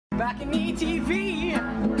BalconyTV.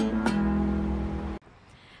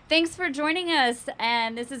 Thanks for joining us,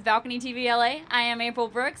 and this is BalconyTV LA. I am April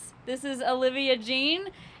Brooks. This is Olivia Jean,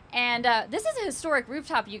 and this is a historic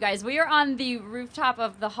rooftop, you guys. We are on the rooftop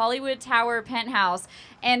of the Hollywood Tower penthouse,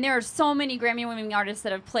 and there are so many Grammy-winning artists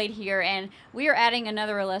that have played here, and we are adding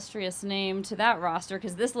another illustrious name to that roster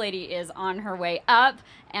because this lady is on her way up.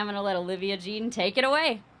 I'm going to let Olivia Jean take it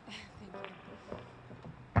away.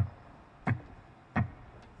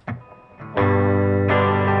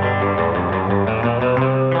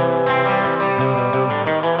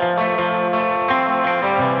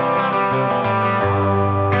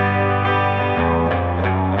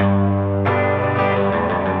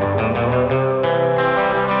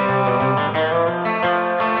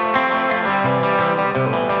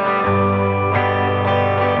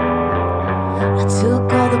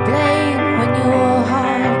 Took all the blame when your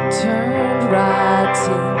heart turned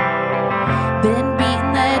rotten. Been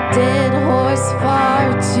beating that dead horse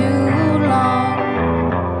far too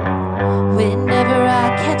long. Whenever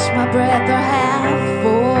I catch my breath or have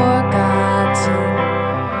forgotten,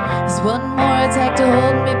 there's one more attack to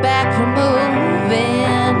hold me back from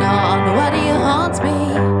moving on. Why do you haunt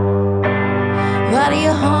me? Why do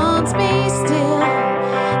you haunt me still?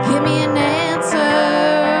 Give me an answer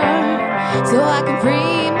so I can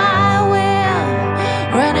free my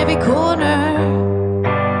will, run every corner.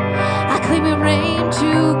 I claim your reign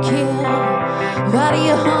to kill. Why do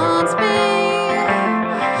you haunt me?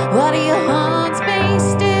 Why do you haunt me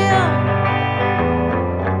still?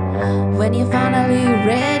 When you're finally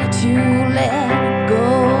ready to let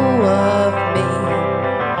go of me,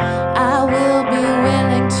 I will be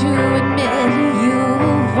willing to admit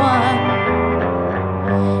you've won.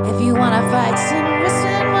 If you wanna fight some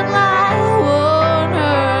listen one lie,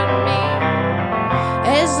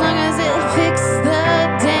 as long as it fixes the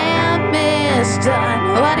damage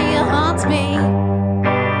done. Why do you haunt me?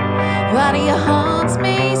 Why do you haunt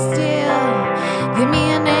me still? Give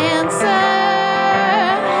me an answer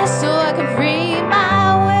so I can free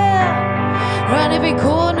my will, run every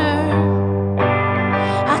corner.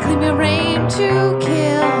 I claim your reign to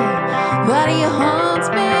kill. Why do you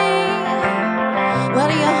haunt me? Why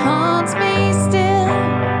do you haunt me still?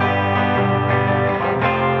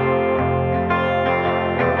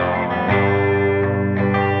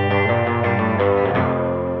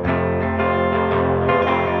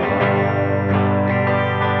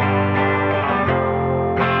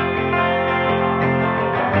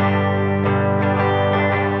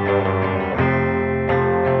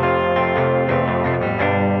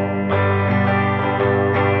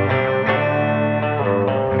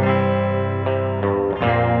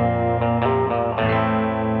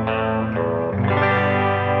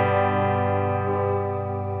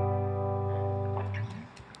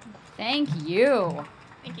 Thank you.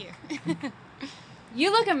 Thank you.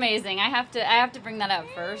 You look amazing. I have to bring that up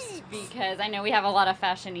first because I know we have a lot of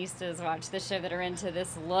fashionistas watch this show that are into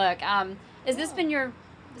this look. Has this been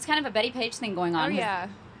it's kind of a Betty Page thing going on? Oh yeah,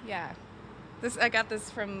 yeah. I got this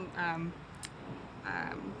from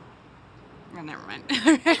well, never mind.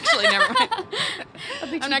 Actually, never mind.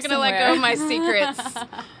 I'm not gonna let go of my secrets.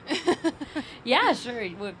 Yeah, sure.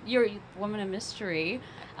 You're a woman of mystery.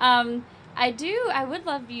 I would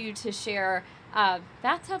love you to share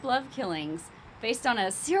Bathtub Love Killings, based on a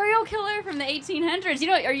serial killer from the 1800s. You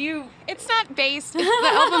know, are you... It's not based... the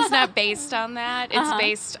album's not based on that. It's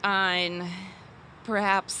based on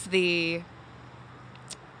perhaps the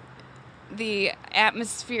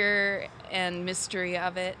atmosphere and mystery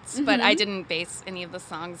of it. But I didn't base any of the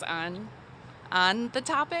songs on the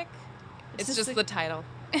topic. It's just the title.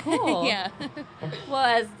 Cool. Yeah.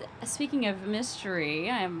 Well, speaking of mystery,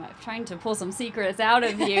 I'm trying to pull some secrets out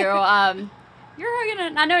of you. I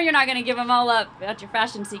know you're not gonna give them all up about your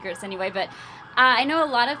fashion secrets anyway, but I know a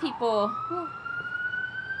lot of people. Whew,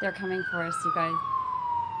 they're coming for us, you guys.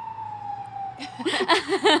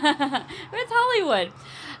 It's Hollywood.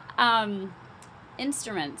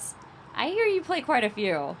 Instruments. I hear you play quite a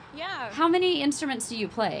few. Yeah. How many instruments do you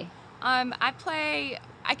play? I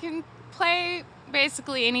can play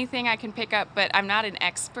basically anything I can pick up, but I'm not an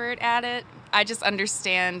expert at it. I just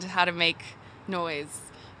understand how to make noise.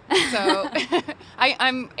 So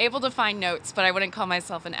I'm able to find notes, but I wouldn't call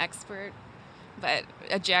myself an expert, but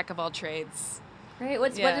a jack of all trades. Great.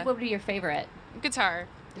 What would be your favorite? Guitar.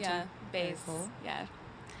 Yeah. Bass. Cool. Yeah.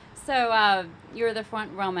 So you're the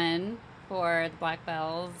front woman for the Black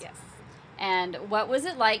Belles. Yes. And what was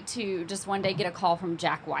it like to just one day get a call from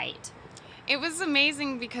Jack White? It was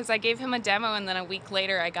amazing because I gave him a demo, and then a week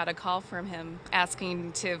later I got a call from him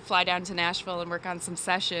asking to fly down to Nashville and work on some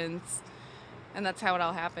sessions. And that's how it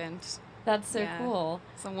all happened. That's so cool.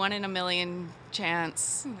 It's a 1 in a million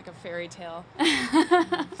chance, like a fairy tale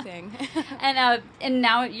thing. And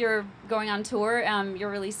now you're going on tour.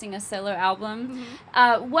 You're releasing a solo album.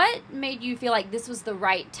 What made you feel like this was the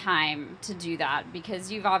right time to do that?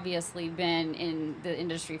 Because you've obviously been in the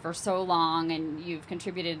industry for so long, and you've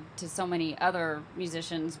contributed to so many other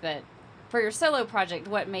musicians. But for your solo project,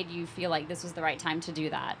 what made you feel like this was the right time to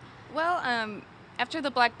do that? Well, after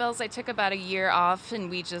the Black Belles, I took about a year off, and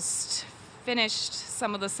we just finished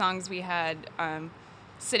some of the songs we had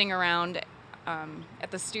sitting around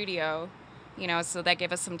at the studio, you know, so that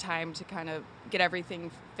gave us some time to kind of get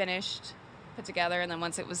everything finished, put together, and then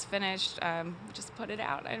once it was finished, just put it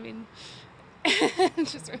out. I mean,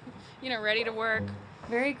 just, you know, ready to work.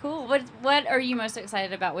 Very cool. What are you most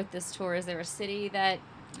excited about with this tour? Is there a city that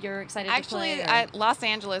you're excited to play? Actually, Los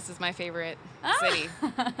Angeles is my favorite city.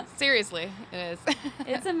 Seriously, it is.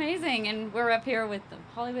 It's amazing, and we're up here with the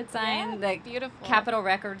Hollywood sign, the beautiful Capitol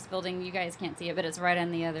Records building. You guys can't see it, but it's right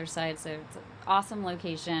on the other side, so it's an awesome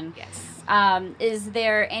location. Yes. Is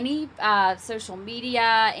there any social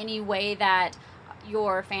media, any way that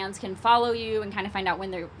your fans can follow you and kind of find out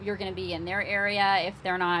when you're going to be in their area if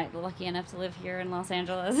they're not lucky enough to live here in Los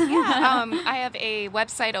Angeles? Yeah, I have a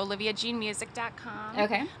website, oliviajeanmusic.com.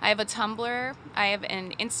 Okay. I have a Tumblr. I have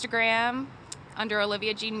an Instagram under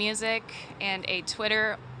Olivia Jean Music and a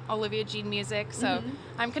Twitter, Olivia Jean Music. So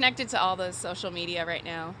I'm connected to all the social media right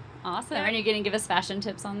now. Awesome. Are you going to give us fashion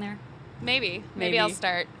tips on there? Maybe I'll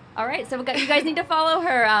start. All right, so you guys need to follow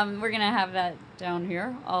her. We're going to have that down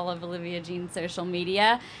here, all of Olivia Jean's social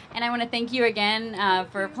media. And I want to thank you again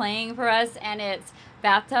for playing for us. And it's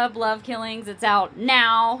Bathtub Love Killings. It's out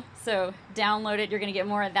now, so download it. You're going to get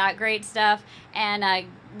more of that great stuff. And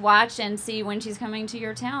watch and see when she's coming to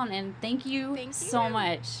your town. And thank you so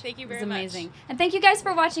much. Thank you very much. It was much. amazing. And thank you guys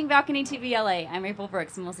for watching Balcony TV LA. I'm April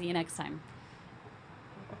Brooks, and we'll see you next time.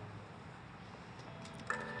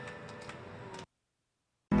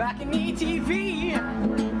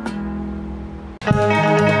 BalconyTV.